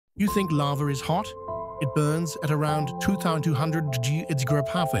You think lava is hot? It burns at around 2200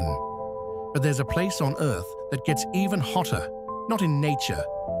 Grapavin. But there's a place on Earth that gets even hotter, not in nature,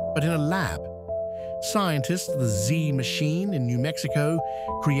 but in a lab. Scientists at the Z machine in New Mexico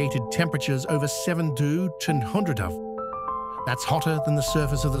created temperatures over 700 of. That's hotter than the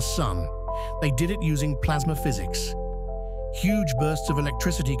surface of the sun. They did it using plasma physics. Huge bursts of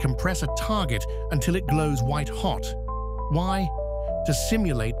electricity compress a target until it glows white hot. Why? To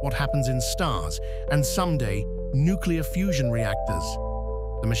simulate what happens in stars and someday nuclear fusion reactors.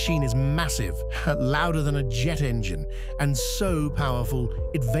 The machine is massive, louder than a jet engine, and so powerful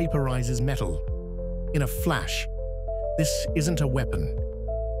it vaporizes metal. In a flash. This isn't a weapon.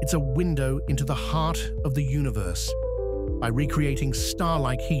 It's a window into the heart of the universe. By recreating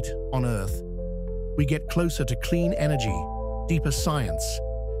star-like heat on Earth, we get closer to clean energy, deeper science,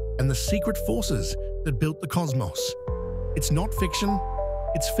 and the secret forces that built the cosmos. It's not fiction,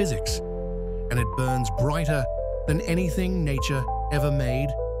 it's physics, and it burns brighter than anything nature ever made.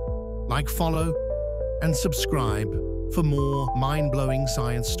 Like, follow, and subscribe for more mind-blowing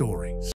science stories.